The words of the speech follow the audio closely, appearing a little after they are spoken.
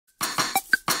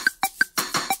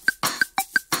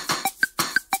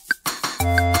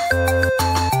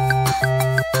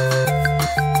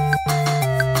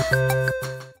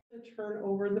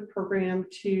program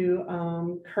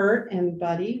to Curt and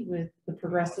Buddy with the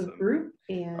Progressive Group.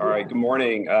 And all right, good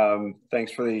morning.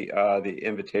 Thanks for the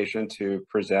invitation to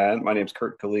present. My name is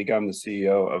Curt Kuliga. I'm the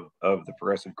CEO of the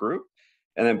Progressive Group.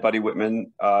 And then Buddy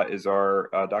Whitman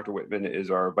Dr. Whitman is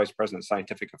our Vice President of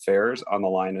Scientific Affairs on the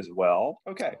line as well.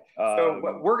 Okay, so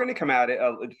we're going to come at it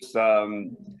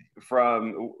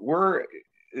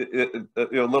we're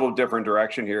a little different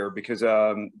direction here because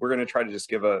we're going to try to just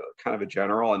give a kind of a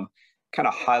general and kind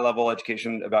of high level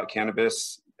education about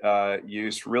cannabis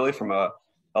use, really from a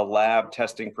lab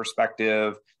testing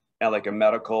perspective and like a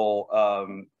medical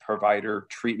provider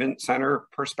treatment center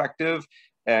perspective,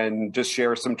 and just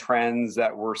share some trends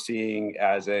that we're seeing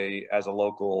as a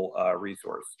local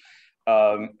resource.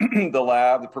 The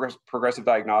lab, the Progressive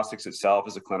Diagnostics itself,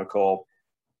 is a clinical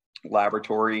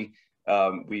laboratory.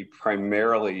 We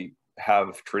primarily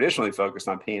have traditionally focused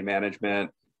on pain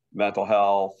management, mental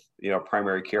health,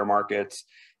 primary care markets.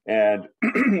 And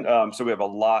so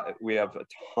we have a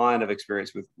ton of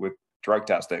experience with drug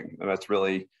testing, and that's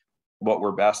really what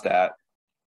we're best at.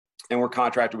 And we're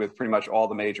contracted with pretty much all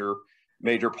the major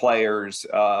players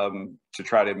to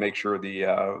try to make sure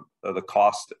the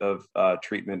cost of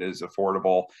treatment is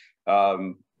affordable.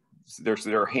 There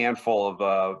are a handful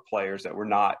of players that we're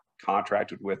not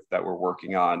contracted with that we're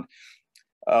working on.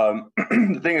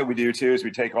 The thing that we do too is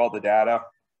we take all the data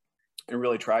and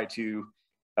really try to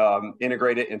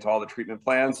integrate it into all the treatment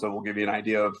plans. So we'll give you an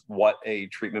idea of what a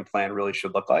treatment plan really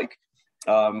should look like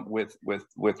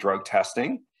with drug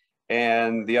testing.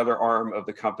 And the other arm of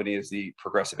the company is the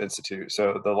Progressive Institute.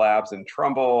 So the lab's in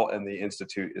Trumbull and the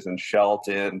Institute is in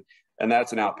Shelton. And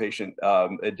that's an outpatient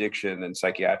addiction and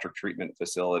psychiatric treatment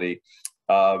facility.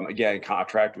 Again,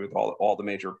 contract with all the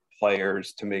major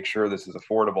players to make sure this is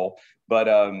affordable. But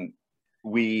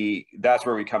that's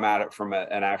where we come at it from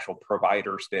an actual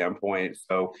provider standpoint.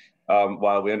 So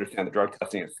while we understand the drug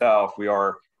testing itself,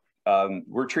 we're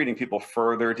treating people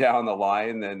further down the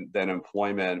line than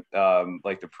employment,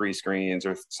 like the pre-screens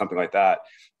or something like that.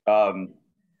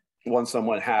 Once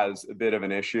someone has a bit of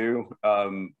an issue,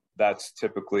 that's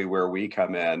typically where we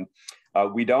come in.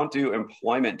 We don't do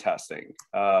employment testing.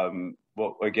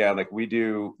 Well, again, like we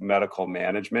do medical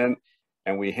management,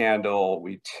 and we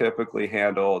typically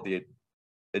handle the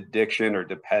addiction or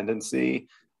dependency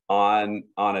on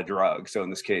a drug. So in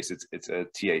this case, it's a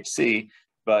THC,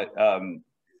 but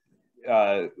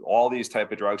all these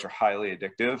type of drugs are highly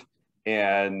addictive,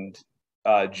 and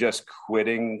just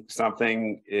quitting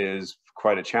something is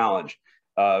quite a challenge.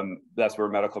 That's where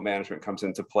medical management comes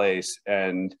into place,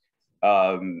 and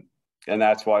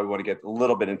that's why we want to get a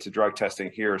little bit into drug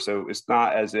testing here. So it's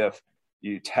not as if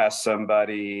you test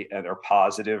somebody and they're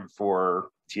positive for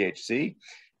THC,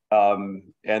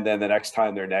 and then the next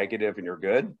time they're negative and you're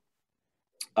good.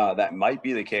 That might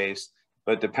be the case,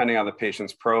 but depending on the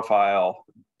patient's profile,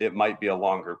 it might be a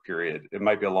longer period. It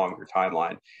might be a longer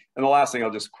timeline. And the last thing I'll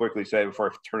just quickly say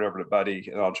before I turn it over to Buddy,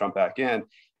 and I'll jump back in,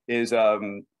 is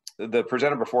the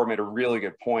presenter before made a really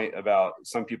good point about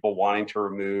some people wanting to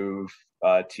remove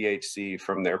THC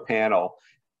from their panel,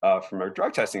 from their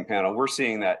drug testing panel. We're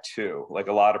seeing that too. Like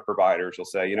a lot of providers will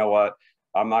say, you know what,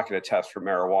 I'm not going to test for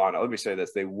marijuana. Let me say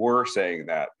this, they were saying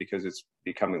that because it's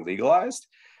becoming legalized.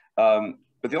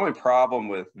 But the only problem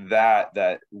with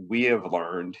that we have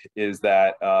learned is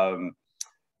that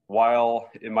while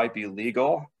it might be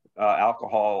legal,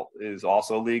 alcohol is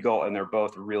also legal, and they're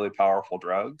both really powerful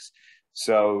drugs.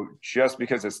 So just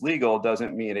because it's legal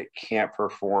doesn't mean it can't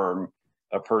perform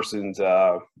a person's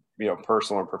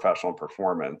personal and professional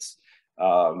performance.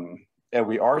 And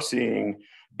we are seeing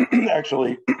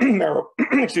actually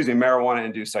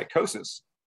marijuana-induced psychosis.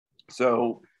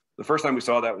 So the first time we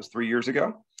saw that was 3 years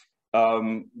ago.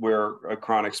 Where a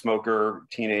chronic smoker,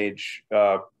 teenage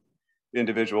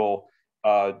individual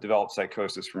developed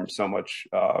psychosis from so much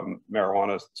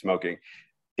marijuana smoking.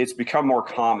 It's become more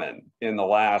common in the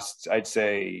last, I'd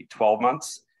say, 12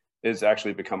 months. It's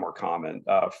actually become more common.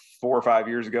 4 or 5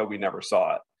 years ago, we never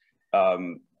saw it.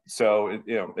 So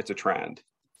it's a trend.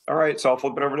 All right, so I'll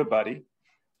flip it over to Buddy.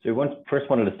 So first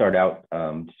wanted to start out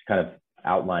just kind of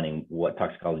outlining what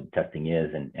toxicology testing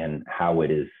is and how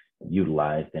it is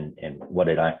utilized and what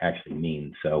it actually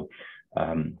means. So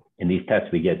in these tests,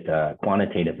 we get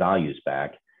quantitative values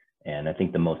back. And I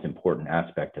think the most important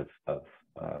aspect of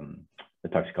the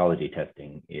toxicology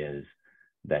testing is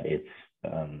that it's,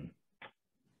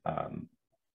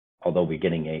 although we're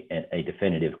getting a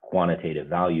definitive quantitative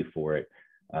value for it,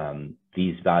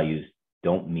 these values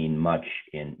don't mean much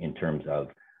in terms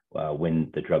of when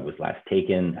the drug was last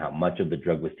taken, how much of the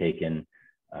drug was taken,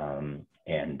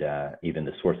 and even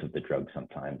the source of the drug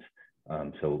sometimes.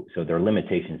 So there are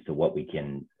limitations to what we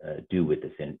can do with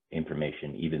this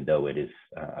information, even though it is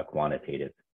a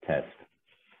quantitative test.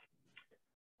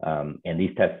 And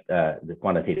these tests, the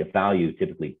quantitative value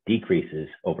typically decreases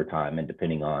over time, and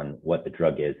depending on what the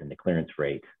drug is and the clearance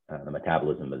rate, the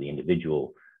metabolism of the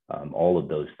individual, all of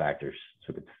those factors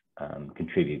sort of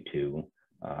contribute to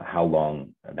how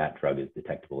long that drug is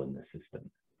detectable in the system.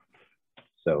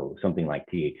 So something like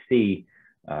THC,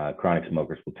 chronic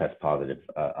smokers will test positive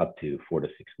up to 4 to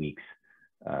 6 weeks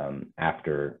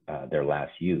after their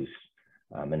last use.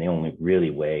 And the only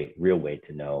real way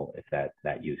to know if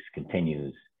that use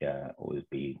continues would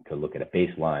be to look at a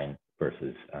baseline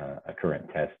versus a current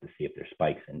test to see if there's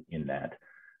spikes in that.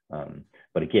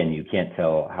 But again, you can't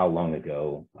tell how long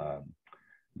ago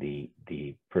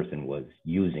the person was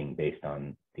using based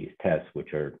on these tests,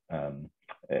 which are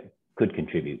could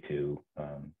contribute to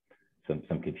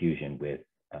some confusion with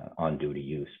on-duty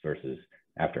use versus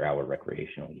after-hour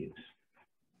recreational use.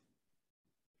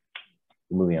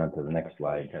 Moving on to the next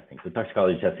slide, testing. So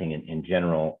toxicology testing in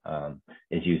general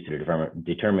is used to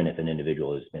determine if an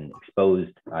individual has been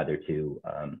exposed either to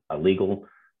a legal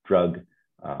drug,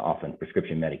 often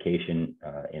prescription medication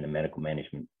in a medical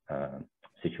management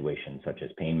situation, such as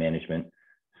pain management.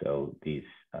 So these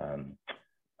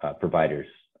providers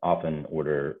often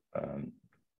order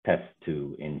tests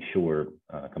to ensure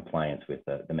compliance with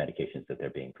the medications that they're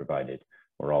being provided,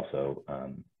 or also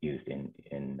used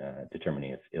in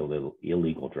determining if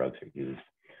illegal drugs are used.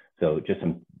 So just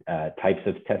some types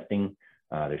of testing.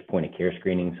 There's point of care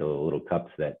screening, so little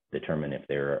cups that determine if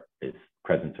there is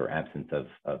presence or absence of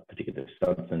a particular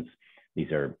substance.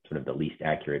 These are sort of the least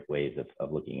accurate ways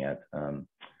of looking at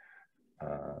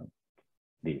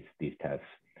these tests.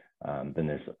 Then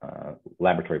there's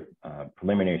laboratory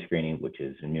preliminary screening, which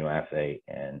is immunoassay,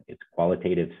 and it's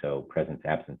qualitative, so presence,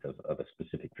 absence of a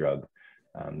specific drug.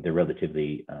 They're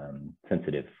relatively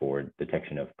sensitive for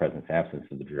detection of presence, absence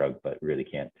of the drug, but really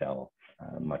can't tell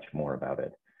much more about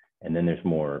it. And then there's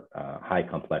more high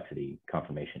complexity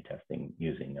confirmation testing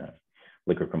using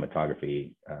liquid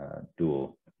chromatography,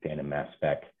 dual tandem mass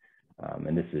spec.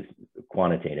 And this is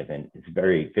quantitative, and it's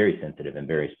very, very sensitive and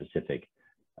very specific.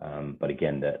 But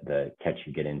again, the catch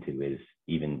you get into is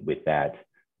even with that,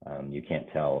 you can't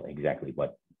tell exactly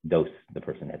what dose the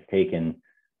person has taken,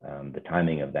 the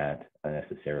timing of that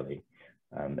necessarily.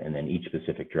 And then each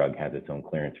specific drug has its own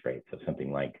clearance rate. So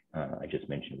something like I just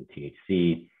mentioned with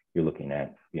THC, you're looking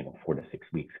at 4 to 6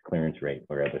 weeks clearance rate,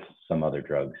 whereas some other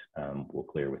drugs will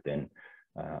clear within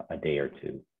a day or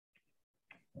two.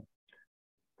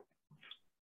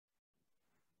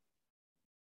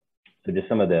 So just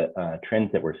some of the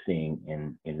trends that we're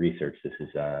seeing in research. This is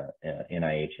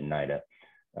NIH and NIDA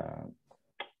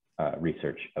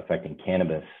research affecting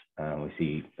cannabis. We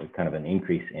see kind of an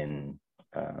increase in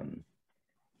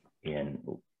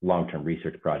long-term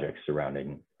research projects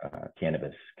surrounding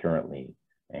cannabis currently.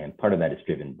 And part of that is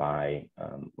driven by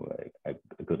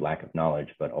a good lack of knowledge,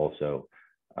 but also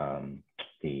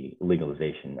the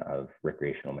legalization of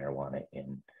recreational marijuana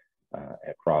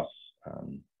across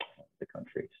the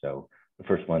country. So the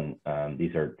first one,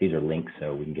 these are links,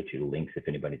 so we can get you the links if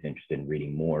anybody's interested in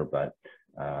reading more. But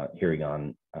hearing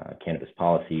on cannabis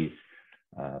policies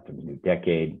for the new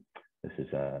decade. This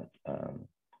is a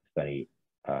study,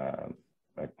 a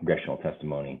congressional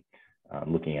testimony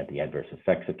looking at the adverse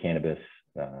effects of cannabis,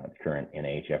 current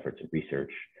NIH efforts and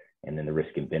research, and then the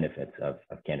risk and benefits of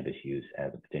cannabis use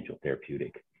as a potential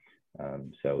therapeutic.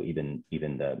 So even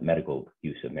the medical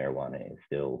use of marijuana is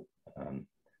still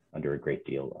under a great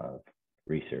deal of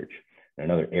research. And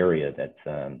another area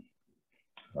that's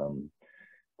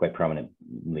quite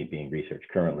prominently being researched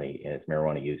currently is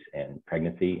marijuana use and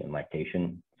pregnancy and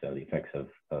lactation. So the effects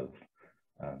of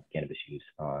cannabis use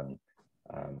on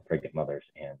pregnant mothers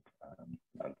and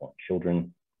unborn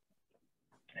children,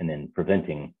 and then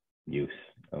preventing use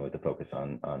with a focus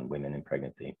on women in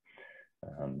pregnancy.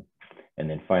 And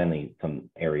then finally, some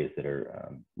areas that are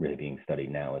really being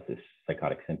studied now is this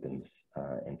psychotic symptoms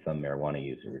in some marijuana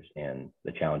users and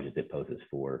the challenges it poses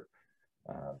for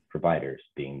providers,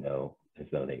 being as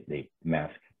though they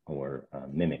mask or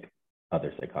mimic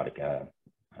other psychotic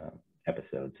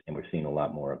episodes. And we're seeing a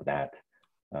lot more of that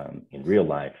in real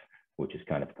life, which is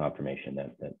kind of confirmation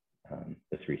that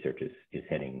this research is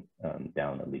heading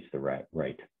down at least the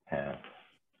right path.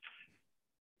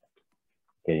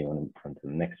 Okay, you want to come to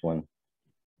the next one?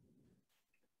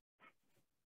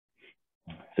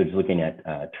 So just looking at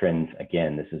trends,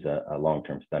 again, this is a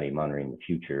long-term study monitoring the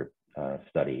future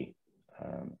study,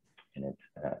 and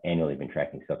it's annually been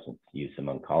tracking substance use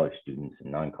among college students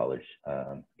and non-college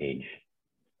age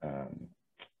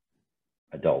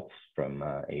adults from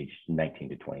age 19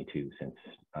 to 22 since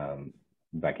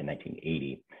back in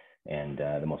 1980. And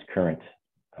the most current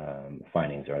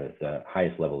findings are that the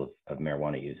highest level of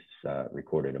marijuana use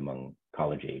recorded among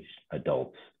college-age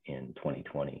adults in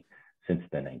 2020 since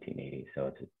the 1980s.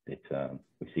 So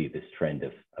we see this trend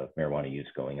of marijuana use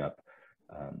going up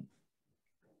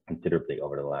considerably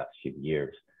over the last few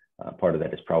years. Part of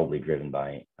that is probably driven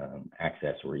by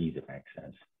access or ease of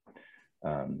access.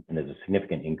 And there's a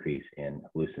significant increase in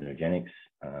hallucinogenics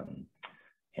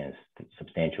and a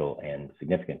substantial and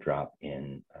significant drop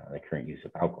in the current use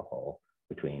of alcohol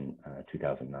between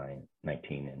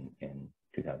 2019 and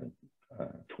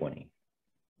 2020.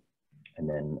 And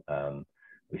then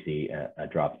we see a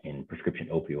drop in prescription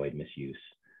opioid misuse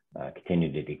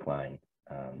continue to decline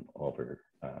over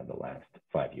the last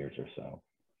 5 years or so.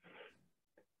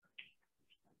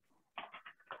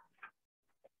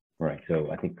 All right, so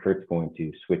I think Curt's going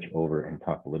to switch over and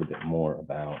talk a little bit more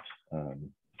about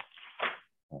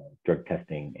drug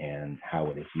testing and how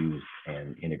it is used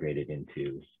and integrated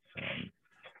into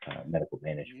medical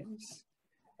management.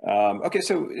 Okay,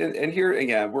 so and here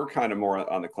again, we're kind of more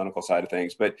on the clinical side of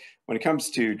things, but when it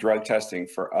comes to drug testing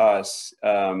for us,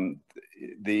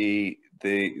 the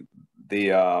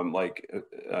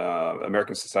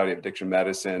American Society of Addiction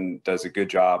Medicine does a good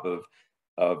job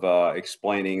of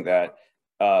explaining that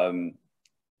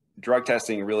drug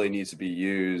testing really needs to be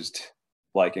used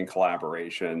like in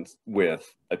collaboration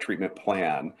with a treatment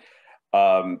plan.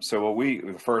 So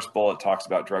the first bullet talks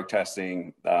about drug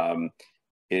testing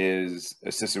is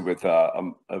assisted with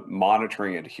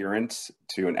monitoring adherence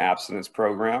to an abstinence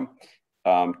program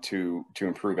to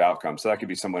improve outcomes. So that could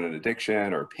be someone in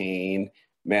addiction or pain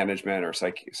management or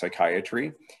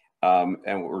psychiatry.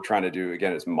 And what we're trying to do,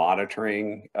 again, is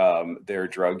monitoring their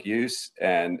drug use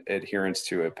and adherence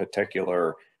to a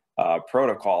particular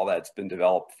protocol that's been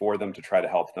developed for them to try to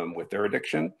help them with their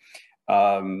addiction.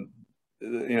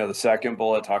 The second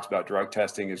bullet talks about drug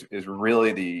testing is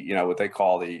really the, what they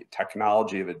call the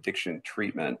technology of addiction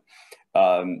treatment.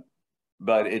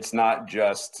 But it's not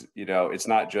just,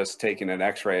 taking an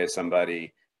X-ray of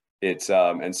somebody. It's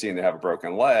and seeing they have a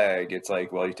broken leg. It's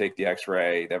like, well, you take the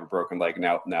X-ray, they have a broken leg.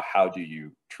 Now how do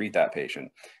you treat that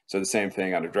patient? So the same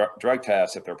thing on a drug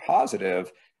test. If they're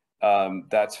positive,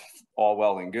 that's all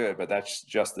well and good, but that's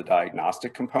just the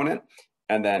diagnostic component.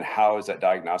 And then how is that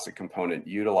diagnostic component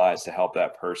utilized to help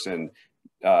that person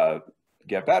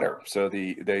get better? So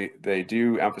they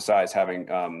do emphasize having,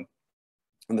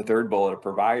 in the third bullet, a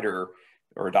provider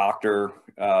or a doctor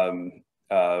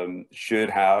should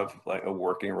have like a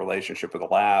working relationship with a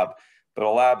lab, but a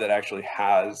lab that actually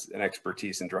has an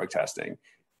expertise in drug testing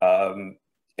and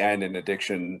in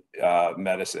addiction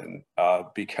medicine,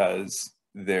 because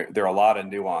there are a lot of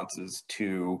nuances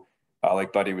to,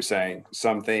 like Buddy was saying,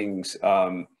 some things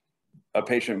a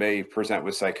patient may present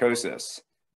with psychosis,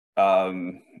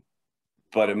 but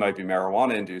it might be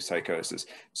marijuana-induced psychosis.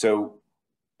 So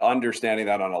understanding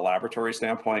that on a laboratory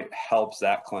standpoint helps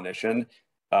that clinician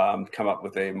come up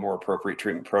with a more appropriate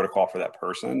treatment protocol for that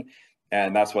person.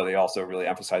 And that's why they also really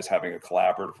emphasize having a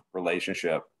collaborative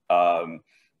relationship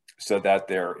so that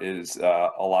there is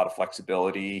a lot of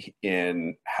flexibility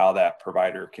in how that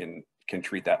provider can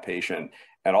treat that patient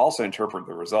and also interpret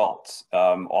the results.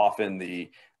 Often the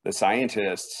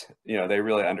scientists, they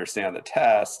really understand the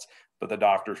test, but the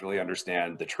doctors really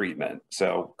understand the treatment.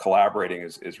 So collaborating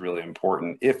is really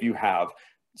important if you have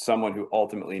someone who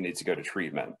ultimately needs to go to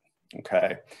treatment.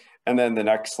 Okay, and then the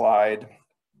next slide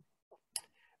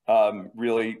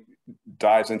really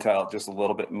dives into just a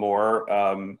little bit more.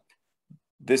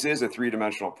 This is a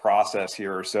three-dimensional process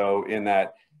here. So in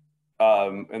that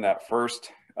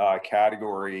first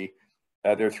category,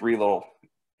 there are three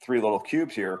little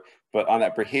cubes here. But on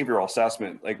that behavioral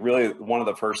assessment, like really one of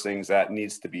the first things that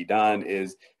needs to be done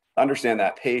is understand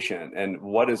that patient and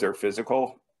what is their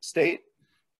physical state.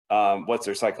 What's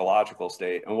their psychological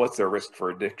state, and what's their risk for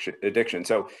addiction.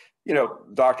 So,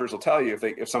 doctors will tell you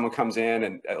if someone comes in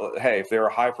and, hey, if they're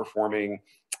a high performing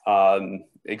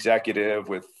executive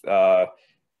with,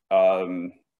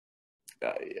 really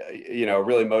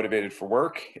motivated for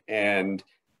work and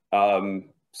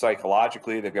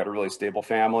psychologically, they've got a really stable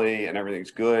family and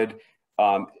everything's good,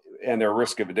 and their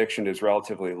risk of addiction is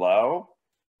relatively low.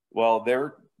 Well,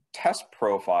 their test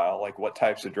profile, like what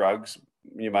types of drugs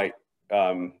you might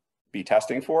be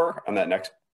testing for on that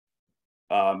next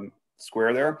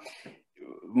square there,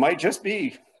 might just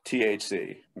be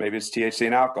THC. Maybe it's THC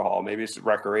and alcohol. Maybe it's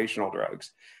recreational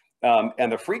drugs.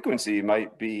 And the frequency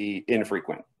might be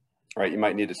infrequent, right? You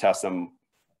might need to test them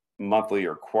monthly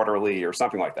or quarterly or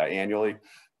something like that, annually.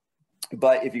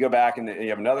 But if you go back and you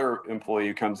have another employee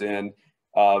who comes in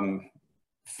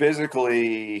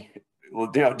physically,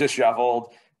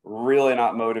 disheveled, really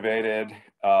not motivated.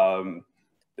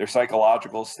 Their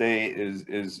psychological state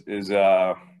is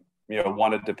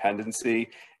one of dependency.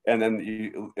 And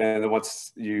then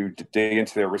once you dig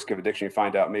into their risk of addiction, you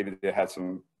find out maybe they had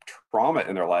some trauma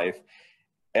in their life,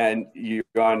 and you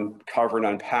uncover and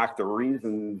unpack the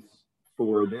reasons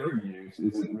for their use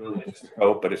isn't really just to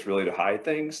cope, but it's really to hide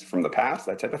things from the past,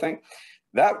 that type of thing.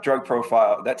 That drug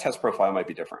profile, that test profile might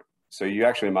be different. So you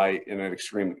actually might, in an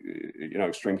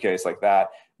extreme case like that,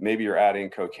 maybe you're adding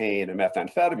cocaine and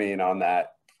methamphetamine on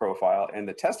that profile, and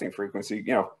the testing frequency,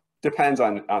 depends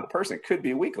on the person. It could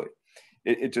be weekly.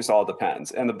 It just all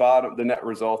depends. And the net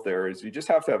result there is you just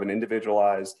have to have an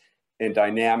individualized and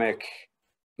dynamic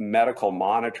medical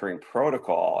monitoring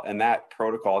protocol, and that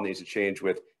protocol needs to change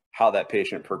with how that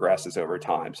patient progresses over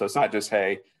time. So it's not just,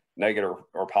 hey, negative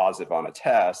or positive on a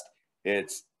test.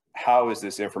 It's how is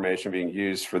this information being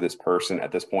used for this person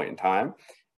at this point in time,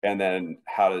 and then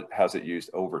how's it used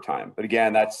over time. But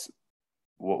again, that's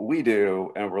what we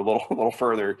do, and we're a little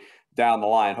further down the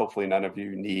line. Hopefully none of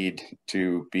you need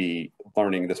to be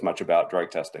learning this much about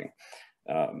drug testing.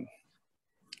 And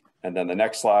then the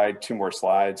next slide, 2 more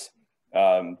slides.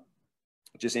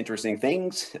 Just interesting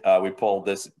things. We pulled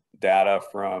this data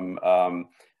from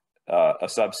a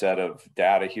subset of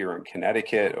data here in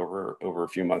Connecticut over a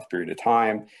few month period of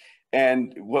time.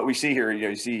 And what we see here,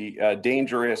 you see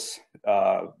dangerous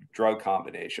drug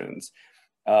combinations.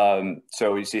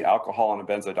 So you see alcohol and a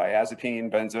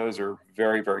benzodiazepine. Benzos are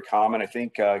very, very common. I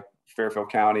think Fairfield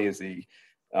County is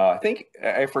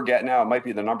I forget now, it might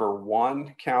be the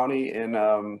 #1 county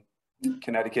in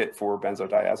Connecticut for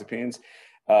benzodiazepines.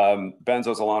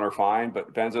 Benzos alone are fine,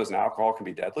 but benzos and alcohol can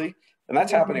be deadly. And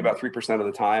that's happening about 3% of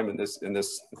the time in this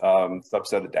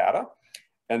subset of data.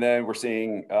 And then we're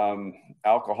seeing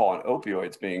alcohol and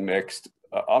opioids being mixed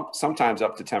sometimes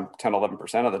up to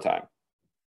 10-11% of the time.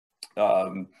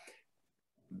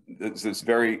 This is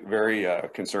very, very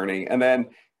concerning. And then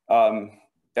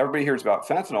everybody hears about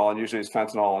fentanyl, and usually it's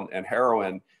fentanyl and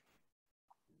heroin.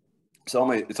 It's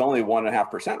only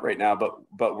 1.5% right now,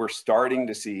 but we're starting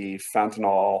to see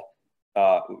fentanyl,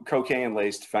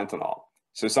 cocaine-laced fentanyl.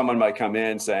 So someone might come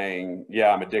in saying,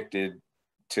 yeah, I'm addicted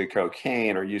to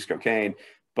cocaine or use cocaine,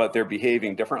 but they're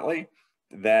behaving differently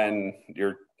than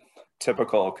your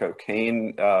typical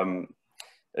cocaine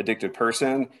addicted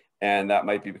person. And that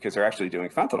might be because they're actually doing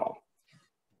fentanyl.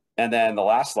 And then the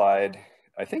last slide,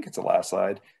 I think it's the last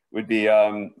slide, would be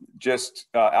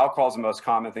alcohol is the most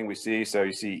common thing we see. So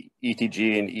you see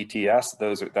ETG and ETS,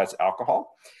 that's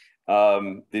alcohol.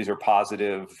 These are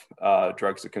positive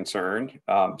drugs of concern.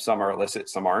 Some are illicit,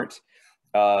 some aren't.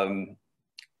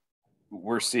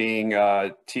 We're seeing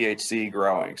THC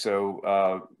growing.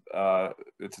 So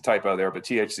it's a typo there, but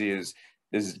THC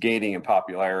is gaining in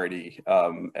popularity,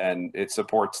 and it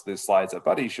supports the slides that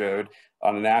Buddy showed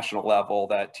on a national level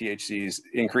that THC is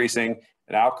increasing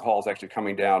and alcohol is actually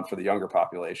coming down for the younger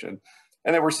population.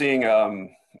 And then we're seeing the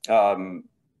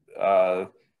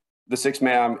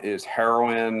 6-ma'am is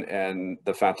heroin and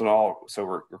the fentanyl. So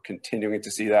we're continuing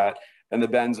to see that. And the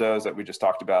benzos that we just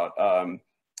talked about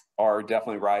are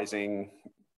definitely rising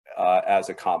as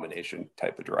a combination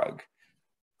type of drug.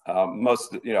 A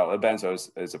benzo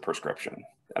is a prescription.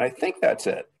 And I think that's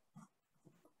it.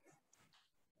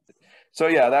 So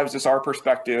yeah, that was just our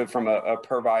perspective from a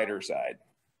provider side.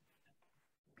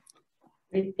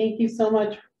 Great. Thank you so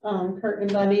much, Curt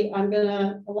and Buddy. I'm going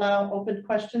to allow open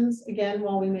questions again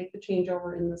while we make the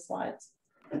changeover in the slides.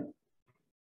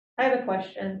 I have a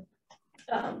question.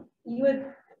 You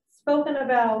had spoken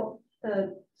about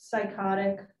the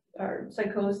psychotic or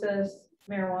psychosis,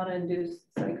 marijuana-induced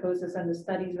psychosis, and the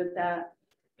studies with that.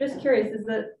 Just curious,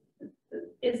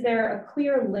 is there a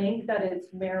clear link that it's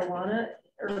marijuana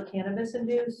or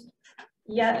cannabis-induced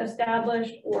yet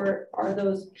established, or are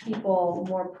those people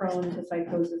more prone to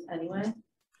psychosis anyway?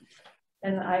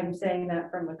 And I'm saying that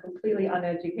from a completely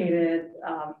uneducated,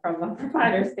 from a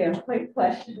provider standpoint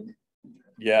question.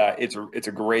 Yeah, it's a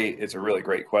really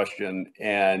great question,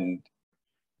 and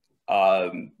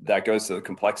that goes to the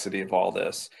complexity of all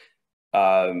this.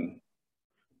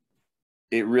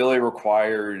 It really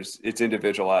requires, it's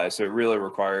individualized, so it really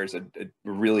requires a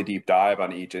really deep dive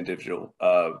on each individual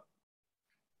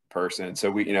person.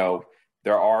 So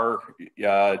there are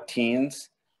teens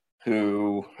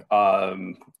who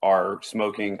are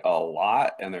smoking a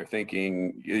lot, and they're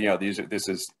thinking, this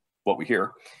is what we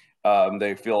hear.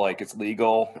 They feel like it's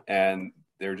legal, and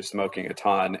they're just smoking a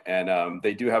ton, and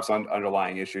they do have some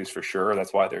underlying issues for sure.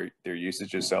 That's why their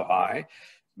usage is so high.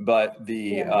 But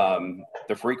the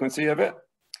frequency of it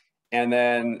And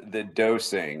then the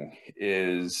dosing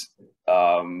is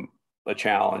a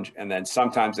challenge. And then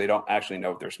sometimes they don't actually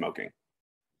know what they're smoking.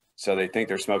 So they think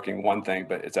they're smoking one thing,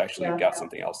 but it's actually got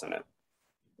something else in it.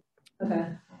 Okay.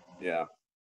 Yeah.